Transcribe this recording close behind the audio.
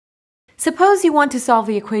Suppose you want to solve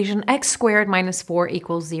the equation x squared minus 4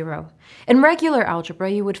 equals 0. In regular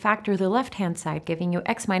algebra, you would factor the left-hand side, giving you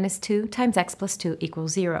x minus 2 times x plus 2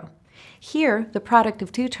 equals 0. Here, the product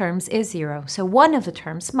of two terms is 0, so one of the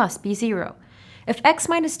terms must be 0. If x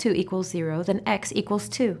minus 2 equals 0, then x equals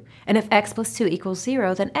 2. And if x plus 2 equals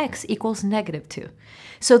 0, then x equals negative 2.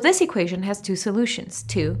 So this equation has two solutions,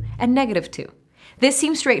 2 and negative 2. This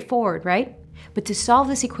seems straightforward, right? But to solve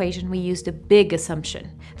this equation, we used a big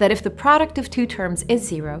assumption, that if the product of two terms is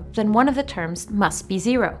 0, then one of the terms must be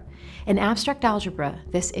 0. In abstract algebra,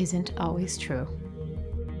 this isn't always true.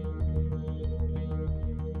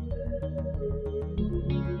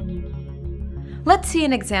 Let's see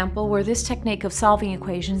an example where this technique of solving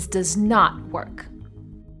equations does not work.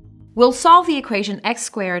 We'll solve the equation x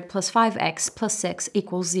squared plus 5x plus 6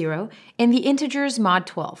 equals 0 in the integers mod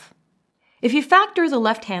 12. If you factor the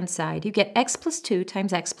left-hand side, you get x plus 2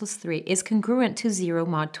 times x plus 3 is congruent to 0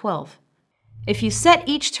 mod 12. If you set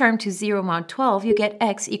each term to 0 mod 12, you get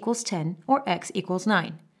x equals 10 or x equals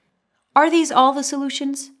 9. Are these all the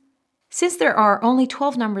solutions? Since there are only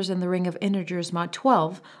 12 numbers in the ring of integers mod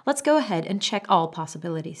 12, let's go ahead and check all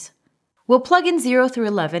possibilities. We'll plug in 0 through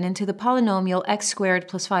 11 into the polynomial x squared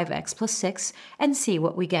plus 5x plus 6 and see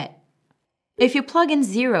what we get. If you plug in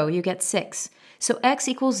 0, you get 6, so x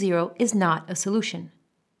equals 0 is not a solution.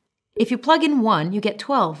 If you plug in 1, you get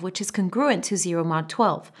 12, which is congruent to 0 mod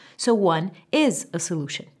 12, so 1 is a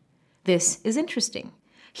solution. This is interesting.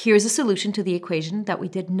 Here's a solution to the equation that we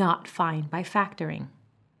did not find by factoring.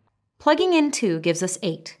 Plugging in 2 gives us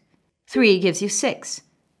 8. 3 gives you 6.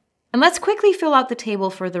 And let's quickly fill out the table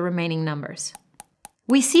for the remaining numbers.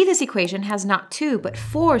 We see this equation has not 2, but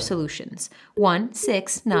 4 solutions, 1,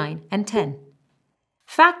 6, 9, and 10.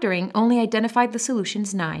 Factoring only identified the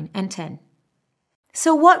solutions 9 and 10.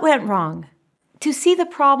 So what went wrong? To see the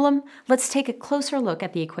problem, let's take a closer look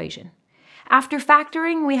at the equation. After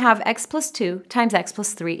factoring, we have x plus 2 times x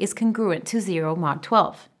plus 3 is congruent to 0 mod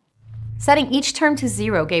 12. Setting each term to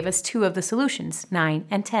 0 gave us 2 of the solutions, 9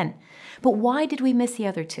 and 10. But why did we miss the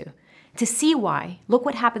other 2? To see why, look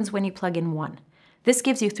what happens when you plug in 1. This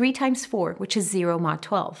gives you 3 times 4, which is 0 mod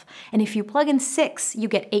 12. And if you plug in 6, you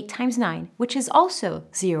get 8 times 9, which is also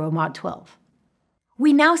 0 mod 12.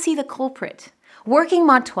 We now see the culprit. Working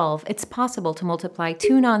mod 12, it's possible to multiply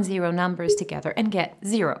two non-zero numbers together and get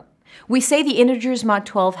 0. We say the integers mod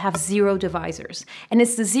 12 have 0 divisors, and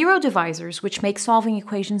it's the 0 divisors which make solving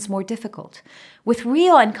equations more difficult. With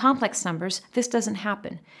real and complex numbers, this doesn't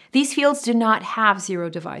happen. These fields do not have 0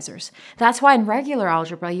 divisors. That's why in regular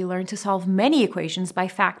algebra you learn to solve many equations by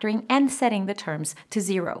factoring and setting the terms to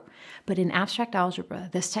 0. But in abstract algebra,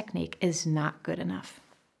 this technique is not good enough.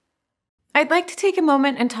 I'd like to take a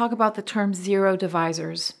moment and talk about the term 0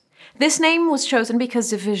 divisors. This name was chosen because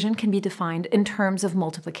division can be defined in terms of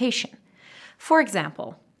multiplication. For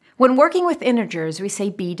example, when working with integers, we say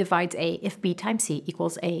b divides a if b times c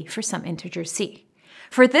equals a for some integer c.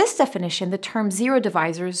 For this definition, the term 0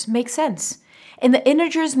 divisors makes sense. In the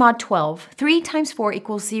integers mod 12, 3 times 4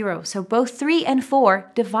 equals 0, so both 3 and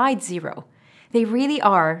 4 divide 0. They really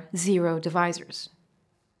are 0 divisors.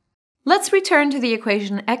 Let's return to the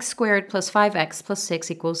equation x squared plus 5x plus 6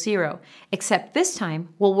 equals 0, except this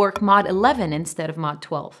time we'll work mod 11 instead of mod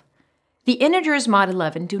 12. The integers mod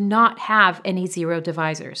 11 do not have any 0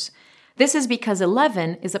 divisors. This is because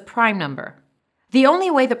 11 is a prime number. The only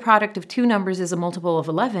way the product of two numbers is a multiple of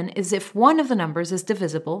 11 is if one of the numbers is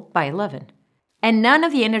divisible by 11. And none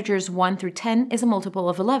of the integers 1 through 10 is a multiple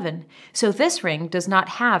of 11, so this ring does not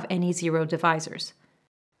have any 0 divisors.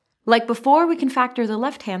 Like before, we can factor the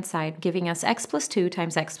left-hand side, giving us x plus 2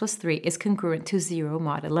 times x plus 3 is congruent to 0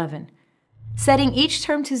 mod 11. Setting each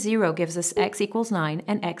term to 0 gives us x equals 9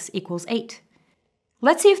 and x equals 8.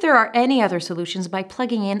 Let's see if there are any other solutions by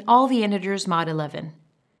plugging in all the integers mod 11.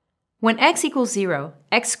 When x equals 0,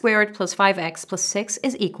 x squared plus 5x plus 6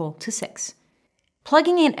 is equal to 6.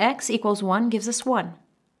 Plugging in x equals 1 gives us 1.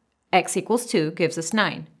 X equals 2 gives us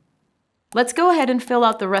 9. Let's go ahead and fill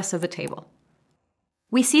out the rest of the table.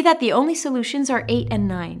 We see that the only solutions are 8 and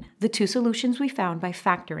 9, the two solutions we found by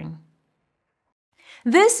factoring.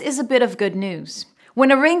 This is a bit of good news.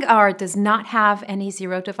 When a ring R does not have any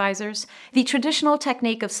 0 divisors, the traditional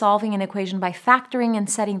technique of solving an equation by factoring and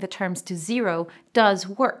setting the terms to 0 does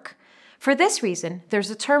work. For this reason, there's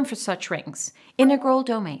a term for such rings, integral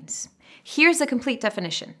domains. Here's a complete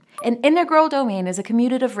definition. An integral domain is a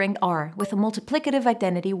commutative ring R with a multiplicative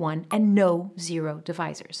identity 1 and no 0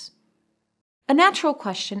 divisors. A natural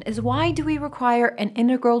question is, why do we require an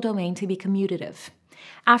integral domain to be commutative?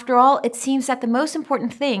 After all, it seems that the most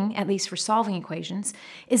important thing, at least for solving equations,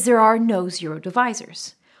 is there are no 0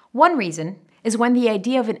 divisors. One reason is when the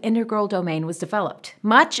idea of an integral domain was developed.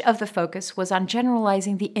 Much of the focus was on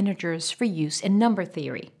generalizing the integers for use in number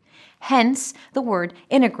theory. Hence, the word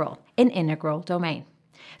integral, an integral domain.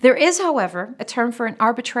 There is, however, a term for an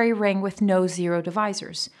arbitrary ring with no zero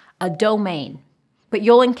divisors, a domain. But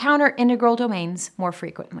you'll encounter integral domains more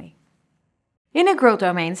frequently. Integral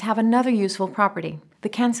domains have another useful property, the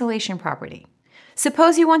cancellation property.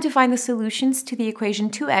 Suppose you want to find the solutions to the equation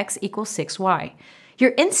 2x equals 6y.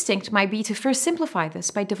 Your instinct might be to first simplify this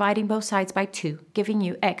by dividing both sides by 2, giving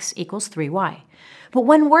you x equals 3y. But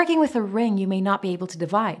when working with a ring, you may not be able to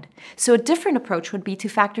divide. So a different approach would be to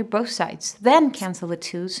factor both sides, then cancel the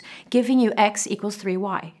 2's, giving you x equals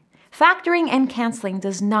 3y. Factoring and canceling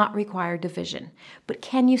does not require division, but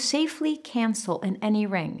can you safely cancel in any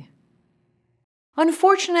ring?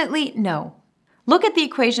 Unfortunately, no. Look at the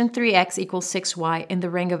equation 3x equals 6y in the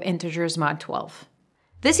ring of integers mod 12.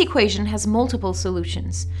 This equation has multiple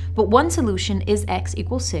solutions, but one solution is x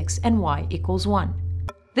equals 6 and y equals 1.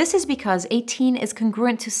 This is because 18 is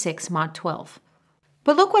congruent to 6 mod 12.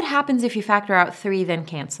 But look what happens if you factor out 3 then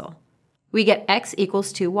cancel. We get x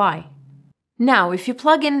equals 2y. Now, if you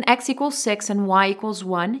plug in x equals 6 and y equals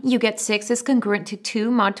 1, you get 6 is congruent to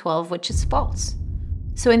 2 mod 12, which is false.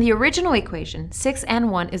 So in the original equation, 6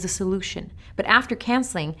 and 1 is a solution, but after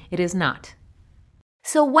canceling, it is not.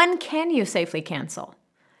 So when can you safely cancel?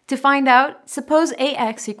 To find out, suppose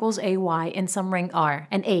ax equals ay in some ring R,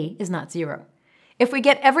 and a is not 0. If we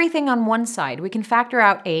get everything on one side, we can factor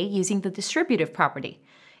out a using the distributive property.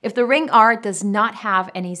 If the ring R does not have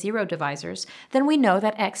any 0 divisors, then we know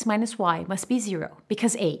that x minus y must be 0,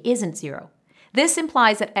 because a isn't 0. This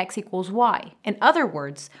implies that x equals y. In other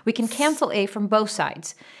words, we can cancel a from both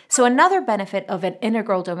sides. So another benefit of an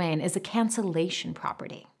integral domain is the cancellation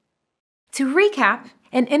property. To recap,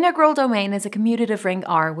 an integral domain is a commutative ring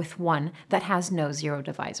R with 1 that has no 0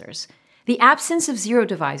 divisors. The absence of 0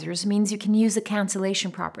 divisors means you can use the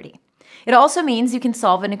cancellation property. It also means you can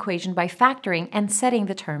solve an equation by factoring and setting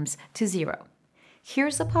the terms to 0.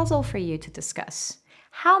 Here's a puzzle for you to discuss.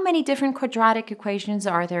 How many different quadratic equations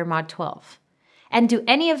are there mod 12? And do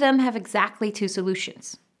any of them have exactly 2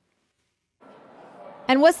 solutions?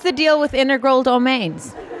 And what's the deal with integral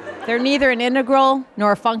domains? They're neither an integral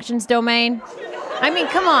nor a functions domain. I mean,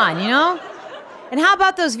 come on, you know? And how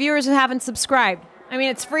about those viewers who haven't subscribed? I mean,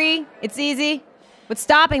 it's free, it's easy. What's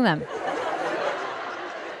stopping them?